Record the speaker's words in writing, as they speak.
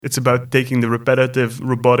It's about taking the repetitive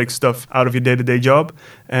robotic stuff out of your day-to-day job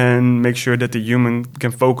and make sure that the human can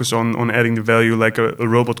focus on adding the value like a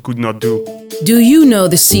robot could not do. Do you know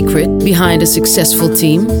the secret behind a successful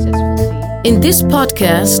team? In this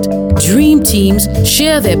podcast, dream teams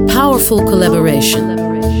share their powerful collaboration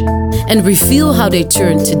and reveal how they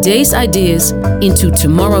turn today's ideas into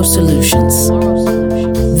tomorrow's solutions.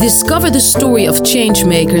 Discover the story of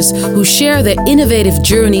changemakers who share their innovative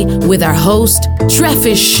journey with our host,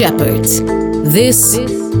 Travis Shepard. This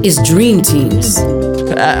is Dream Teams.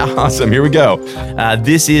 Awesome. Here we go.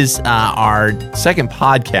 This is our second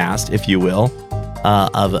podcast, if you will,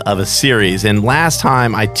 of a series. And last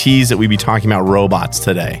time I teased that we'd be talking about robots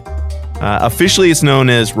today. Officially, it's known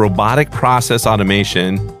as Robotic Process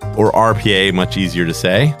Automation, or RPA, much easier to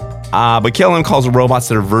say. But KLM calls it robots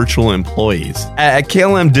that are virtual employees. At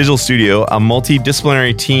KLM Digital Studio, a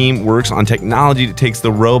multidisciplinary team works on technology that takes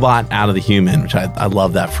the robot out of the human, which I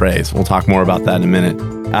love that phrase. We'll talk more about that in a minute.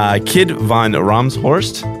 Kid van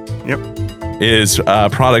Ramshorst is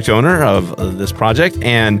product owner of this project,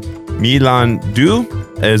 and Milan Du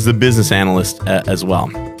is the business analyst as well.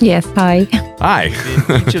 Yes, hi. Hi.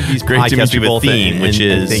 Each of these podcasts have a theme, which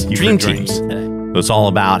is Dream Teams. So it's all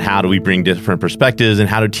about how do we bring different perspectives and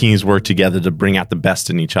how do teams work together to bring out the best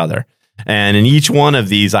in each other. And in each one of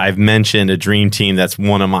these, I've mentioned a dream team that's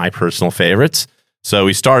one of my personal favorites. So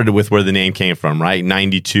we started with where the name came from, right?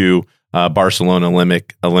 92 Barcelona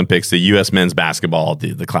Olympics, the U.S. men's basketball,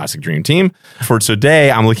 the classic dream team. For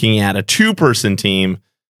today, I'm looking at a two-person team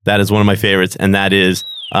that is one of my favorites, and that is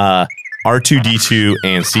R2-D2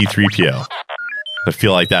 and C-3PO. I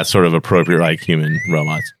feel like that's sort of appropriate, like human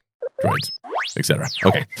robots, droids, etc.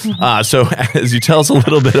 Okay. So as you tell us a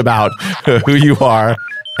little bit about who you are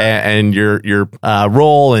and your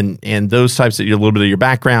role and those types of a little bit of your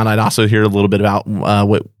background, I'd also hear a little bit about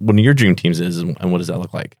what one of your dream teams is and what does that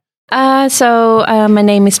look like? So my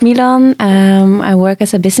name is Milan. I work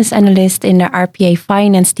as a business analyst in the RPA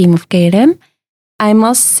finance team of KLM. I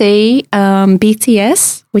must say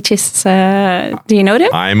BTS, which is, do you know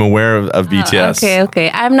them? I'm aware of BTS.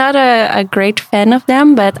 Okay. I'm not a great fan of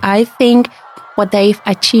them, but I think what they've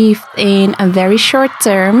achieved in a very short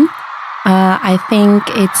term, I think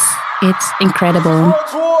it's incredible.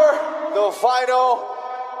 Tour, the final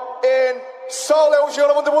in Seoul.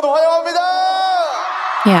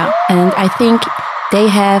 Yeah, and I think they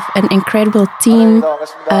have an incredible team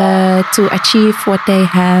to achieve what they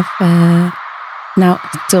have now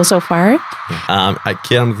till so far. I'm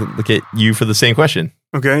going to look at you for the same question.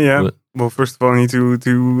 Okay, yeah. Well, first of all, we need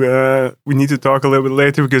to talk a little bit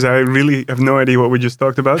later because I really have no idea what we just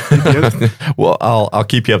talked about. Well, I'll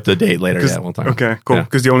keep you up to date later. Yeah, we'll talk. Okay, cool.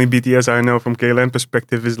 Because the only BTS I know from KLM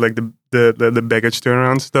perspective is like the baggage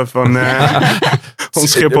turnaround stuff on on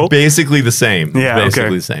Schiphol. Basically the same. Yeah,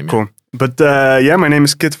 basically the same. Yeah. Cool. But my name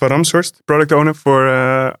is Kid van Ramshorst, product owner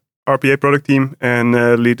for RPA product team and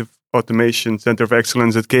lead of automation center of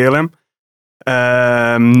excellence at KLM.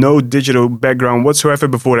 No digital background whatsoever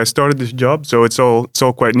before I started this job, so it's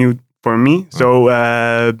all quite new for me. So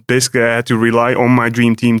basically, I had to rely on my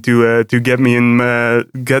dream team to get me in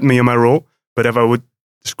my role. But if I would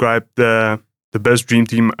describe the best dream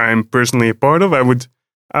team I'm personally a part of, I would.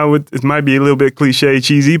 It might be a little bit cliche,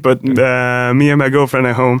 cheesy, but me and my girlfriend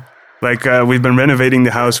at home, like we've been renovating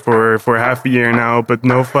the house for half a year now, but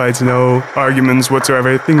no fights, no arguments whatsoever.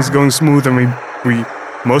 Everything's going smooth, and we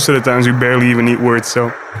most of the times we barely even eat words.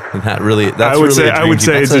 So I would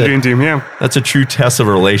say it's a dream team. Yeah, that's a true test of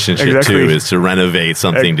a relationship too, is to renovate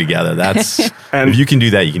something together. That's and if you can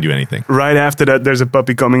do that, you can do anything. Right after that, there's a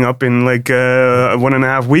puppy coming up in like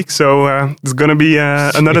 1.5 weeks, so it's gonna be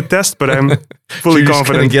another test. But I'm fully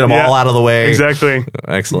confident. Get them all out of the way. Exactly.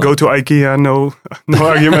 Excellent. Go to IKEA. No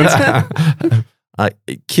arguments.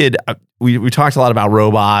 Kid, we talked a lot about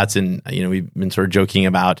robots, and we've been sort of joking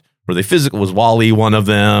about. Were they physical? Was Wall-E one of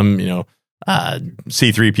them?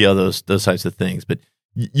 C-3PO, those types of things. But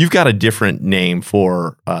you've got a different name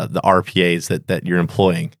for the RPAs that you're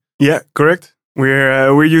employing. Yeah, correct.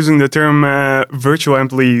 We're using the term virtual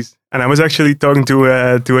employees, and I was actually talking to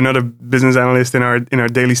another business analyst in our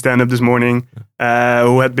daily stand-up this morning,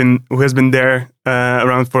 who has been there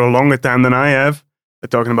around for a longer time than I have.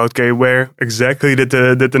 Talking about where exactly did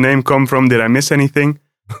the name come from? Did I miss anything?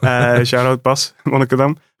 Shout out Bas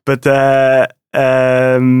Monnikerdam. But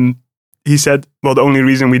he said, well, the only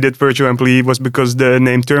reason we did virtual employee was because the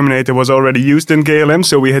name Terminator was already used in KLM,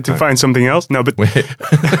 so we had to find something else. No, but wait,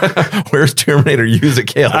 where's Terminator used at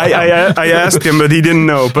KLM? I asked him, but he didn't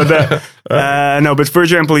know. But no, but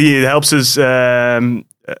virtual employee, it helps us.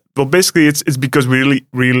 Well, basically, it's because we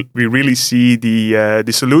really see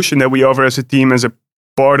the solution that we offer as a team as a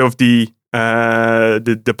part of the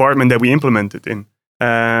department that we implement it in.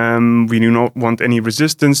 We do not want any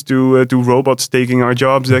resistance to robots taking our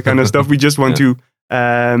jobs, that kind of stuff. We just want to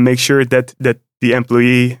make sure that the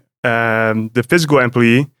employee, the physical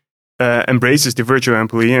employee, embraces the virtual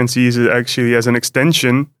employee and sees it actually as an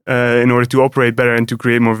extension in order to operate better and to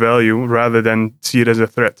create more value rather than see it as a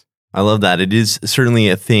threat. I love that. It is certainly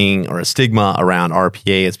a thing or a stigma around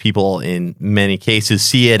RPA as people in many cases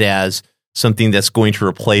see it as something that's going to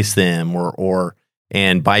replace them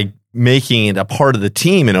and by making it a part of the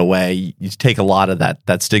team in a way, you take a lot of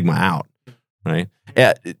that stigma out, right?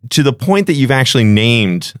 To the point that you've actually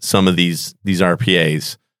named some of these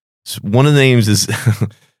RPAs. One of the names is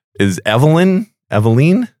is Evelyn?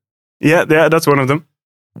 Yeah, that's one of them.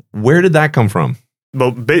 Where did that come from?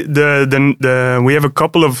 Well, we have a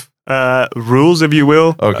couple of rules, if you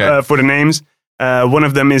will, for the names. One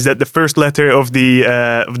of them is that the first letter of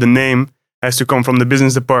the name has to come from the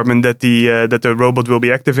business department that the robot will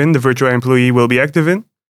be active in, the virtual employee will be active in.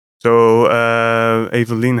 So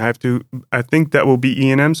Evelyn, I think that will be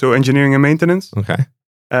E&M, so engineering and maintenance. Okay.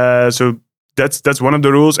 So that's one of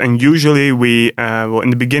the rules, and usually in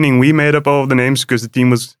the beginning we made up all of the names because the team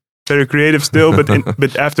was very creative still,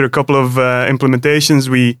 but after a couple of implementations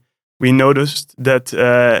we noticed that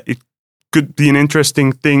it could be an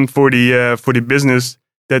interesting thing for the business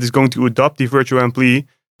that is going to adopt the virtual employee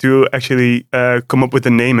to actually come up with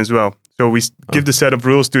a name as well. So we give the set of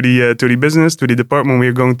rules to the business, to the department we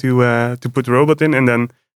are going to put the robot in, and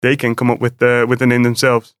then they can come up with the name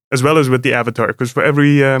themselves, as well as with the avatar. Because for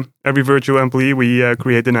every virtual employee, we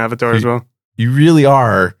create an avatar as well. You really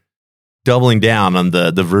are doubling down on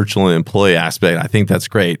the virtual employee aspect. I think that's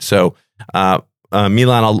great. So,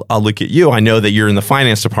 Milan, I'll look at you. I know that you're in the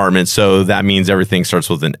finance department, so that means everything starts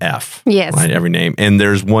with an F. Yes. Right? Every name. And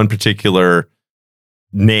there's one particular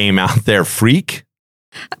name out there, Freak?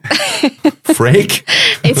 Freak?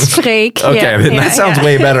 It's Freak. Okay, that sounds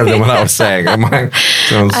way better than what I was saying.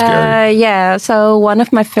 Sounds scary. So one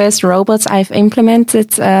of my first robots I've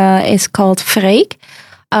implemented is called Freak.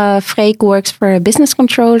 Freek works for a business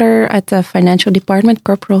controller at the financial department,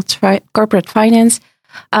 corporate finance.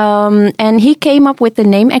 And he came up with the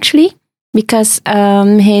name actually because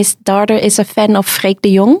his daughter is a fan of Freek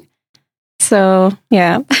de Jong. So,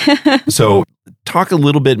 yeah. So talk a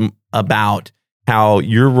little bit about how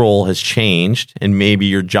your role has changed and maybe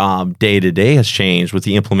your job day to day has changed with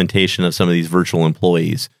the implementation of some of these virtual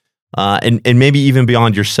employees. And maybe even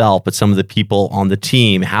beyond yourself, but some of the people on the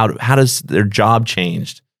team, how does their job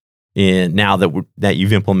changed now that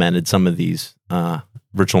you've implemented some of these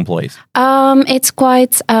virtual employees? It's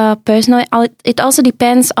quite personal. It also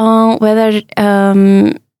depends on whether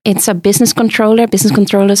it's a business controller. Business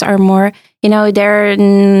controllers are more, they're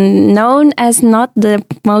known as not the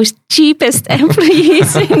most cheapest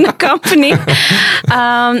employees in the company.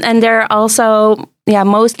 And they're also,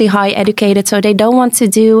 mostly high educated. So they don't want to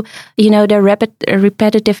do, the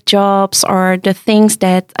repetitive jobs or the things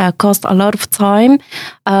that cost a lot of time.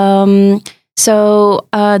 So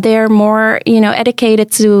they're more,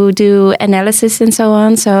 educated to do analysis and so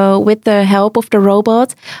on. So with the help of the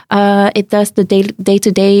robot, it does the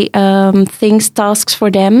day-to-day tasks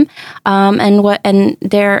for them. And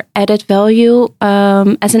their added value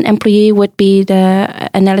as an employee would be the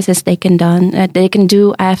analysis they can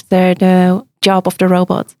do after the job of the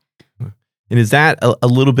robot. And is that a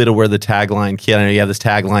little bit of where the tagline, Kiet, I know you have this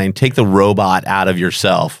tagline, take the robot out of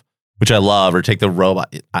yourself, which I love, or take the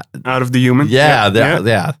robot out of the human. Yeah.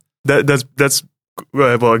 That's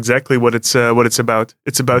well exactly what it's about.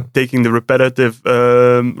 It's about taking the repetitive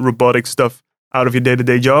robotic stuff out of your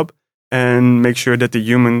day-to-day job and make sure that the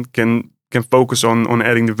human can focus on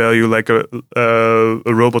adding the value like a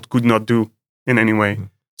robot could not do in any way.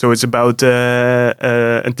 So it's about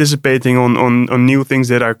anticipating on new things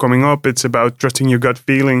that are coming up. It's about trusting your gut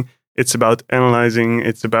feeling. It's about analyzing.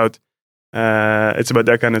 It's about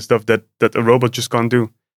that kind of stuff that a robot just can't do.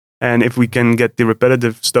 And if we can get the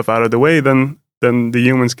repetitive stuff out of the way, then the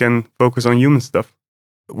humans can focus on human stuff.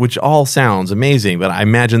 Which all sounds amazing, but I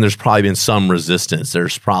imagine there's probably been some resistance.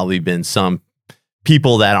 There's probably been some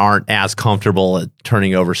people that aren't as comfortable at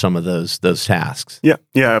turning over some of those tasks. Yeah,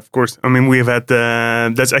 of course. I mean, we've had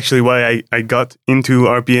that's actually why I got into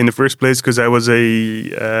RPA in the first place, because I was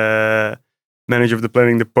a manager of the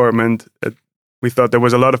planning department. We thought there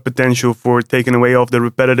was a lot of potential for taking away all of the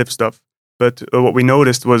repetitive stuff. But what we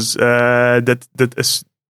noticed was that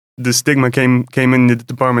the stigma came in the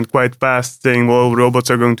department quite fast, saying, well,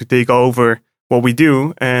 robots are going to take over what we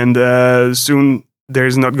do. And soon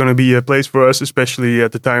there's not going to be a place for us, especially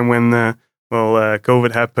at the time when,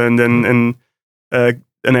 COVID happened and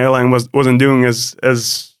an airline wasn't doing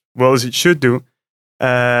as well as it should do,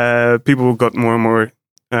 people got more and more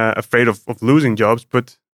afraid of losing jobs.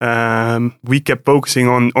 But we kept focusing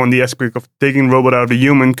on the aspect of taking robot out of the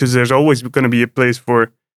human, because there's always going to be a place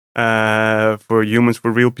for humans,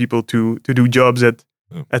 for real people to do jobs at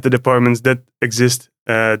the departments that exist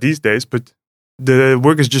these days. But the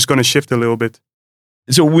work is just going to shift a little bit.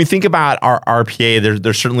 So when we think about our RPA,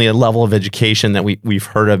 there's certainly a level of education that we've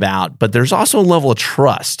heard about, but there's also a level of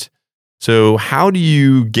trust. So how do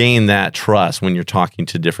you gain that trust when you're talking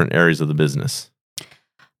to different areas of the business?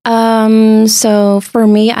 So for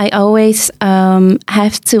me, I always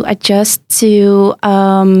have to adjust to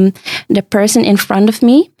the person in front of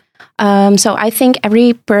me. So I think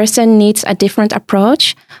every person needs a different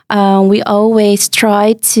approach. We always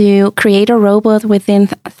try to create a robot within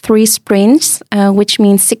 3 sprints, which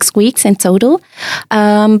means 6 weeks in total.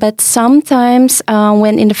 But sometimes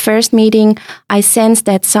when in the first meeting, I sense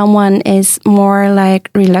that someone is more like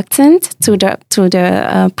reluctant to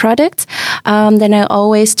the product, then I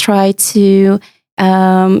always try to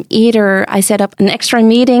either I set up an extra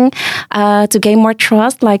meeting to gain more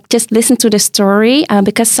trust, like just listen to the story,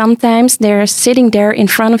 because sometimes they're sitting there in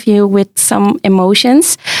front of you with some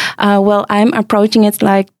emotions. Well, I'm approaching it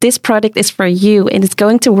like this product is for you and it's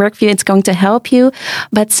going to work for you, it's going to help you.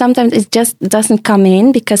 But sometimes it just doesn't come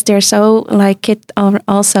in because they're so, like Kit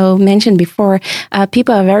also mentioned before,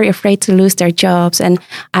 people are very afraid to lose their jobs. And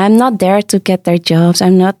I'm not there to get their jobs.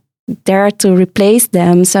 I'm not there to replace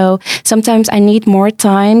them. So sometimes I need more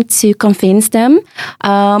time to convince them.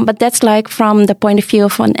 But that's like from the point of view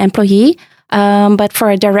of an employee. But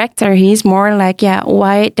for a director, he's more like,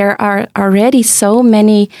 why there are already so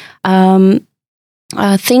many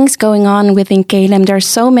things going on within KLM. There's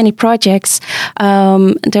so many projects.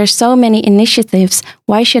 There's so many initiatives.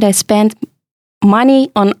 Why should I spend money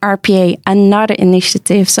on RPA, another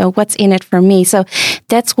initiative? So what's in it for me? So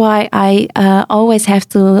that's why I always have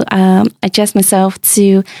to adjust myself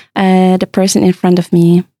to the person in front of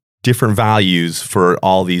me. Different values for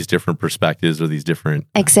all these different perspectives or these different...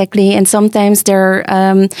 Exactly. And sometimes their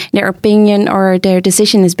opinion or their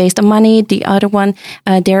decision is based on money. The other one,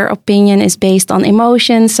 their opinion is based on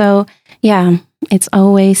emotion. So yeah, it's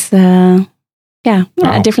always... a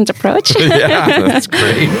different approach. Yeah, that's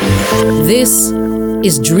great. This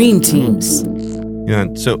is Dream Teams. Yeah,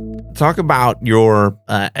 so talk about your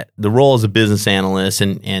the role as a business analyst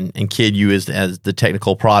and Kid, you as the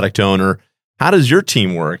technical product owner. How does your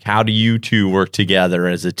team work? How do you two work together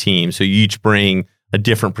as a team? So you each bring a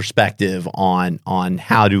different perspective on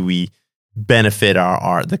how do we benefit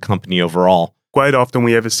the company overall. Quite often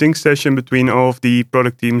we have a sync session between all of the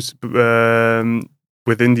product teams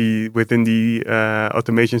within the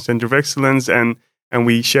automation center of excellence, and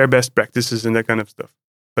we share best practices and that kind of stuff.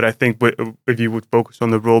 But I think if you would focus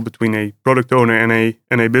on the role between a product owner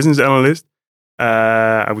and a business analyst,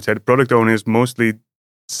 I would say the product owner is mostly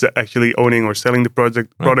actually owning or selling the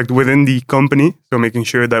product within the company. So making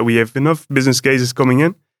sure that we have enough business cases coming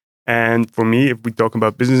in. And for me, if we talk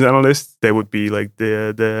about business analysts, they would be like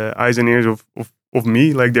the eyes and ears of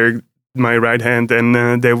me, like they're my right hand,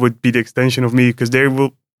 and they would be the extension of me, because they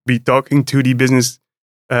will be talking to the business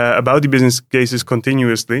about the business cases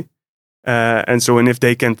continuously. And if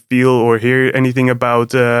they can feel or hear anything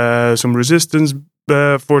about some resistance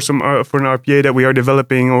for an RPA that we are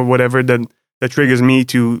developing or whatever, then that triggers me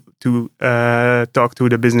to talk to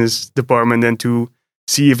the business department and to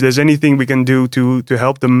see if there's anything we can do to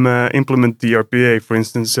help them implement the RPA. For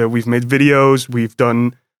instance, we've made videos, we've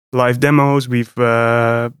done live demos, we've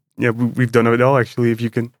done it all actually. If you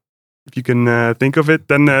can think of it,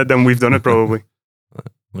 then we've done it probably.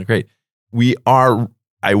 Well, great.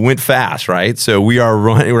 I went fast, right? So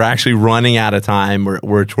we're actually running out of time.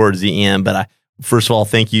 We're towards the end, but first of all,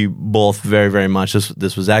 thank you both very, very much.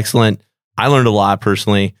 This was excellent. I learned a lot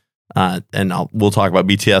personally, and we'll talk about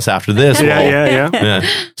BTS after this. Yeah.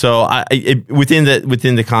 So within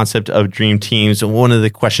the concept of dream teams, one of the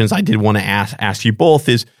questions I did want to ask you both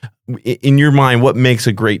is, in your mind, what makes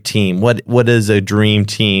a great team? What is a dream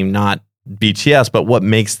team? Not BTS, but what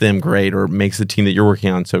makes them great, or makes the team that you're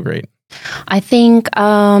working on so great? I think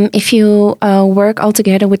if you work all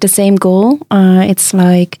together with the same goal, it's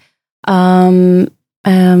like not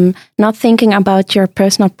thinking about your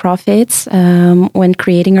personal profits when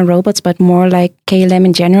creating a robot, but more like KLM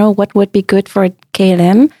in general. What would be good for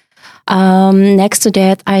KLM? Next to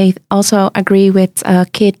that, I also agree with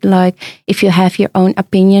Kit. Like, if you have your own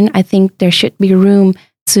opinion, I think there should be room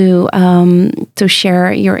to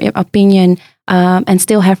share your opinion and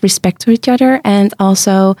still have respect to each other, and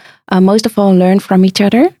also most of all learn from each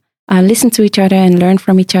other, listen to each other and learn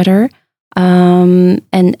from each other.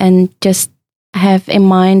 and just have in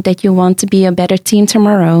mind that you want to be a better team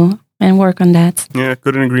tomorrow and work on that. Yeah,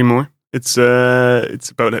 couldn't agree more. It's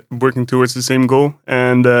about working towards the same goal,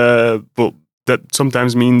 and that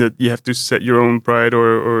sometimes mean that you have to set your own pride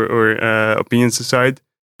or opinions aside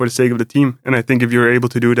for the sake of the team. And I think if you're able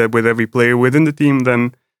to do that with every player within the team,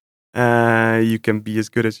 then you can be as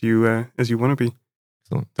good as you want to be.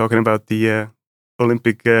 So, talking about the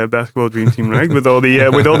Olympic basketball dream team, right? With all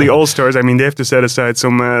the all-stars, I mean, they have to set aside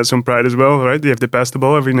some pride as well, right? They have to pass the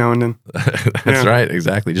ball every now and then. That's right,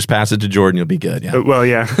 exactly. Just pass it to Jordan, you'll be good. Yeah. Well,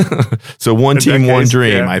 yeah. So one team, one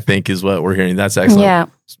dream, I think is what we're hearing. That's excellent. Yeah.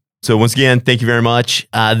 So once again, thank you very much.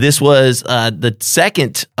 This was the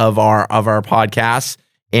second of our podcasts,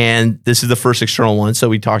 and this is the first external one. So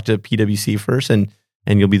we talked to PwC first, and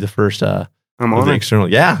you'll be the first. I'm honored. External.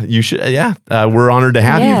 Yeah, you should. Yeah, we're honored to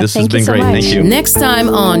have you. This has been great. Thank you. Next time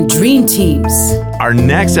on Dream Teams. Our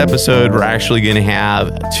next episode, we're actually going to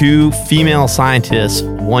have 2 female scientists,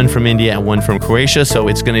 one from India and one from Croatia. So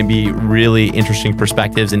it's going to be really interesting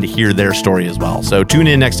perspectives and to hear their story as well. So tune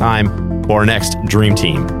in next time for our next Dream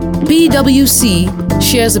Team. PwC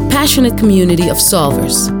shares a passionate community of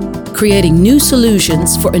solvers, creating new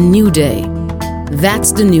solutions for a new day.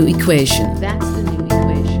 That's the new equation.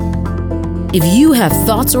 If you have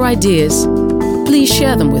thoughts or ideas, please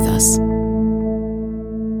share them with us.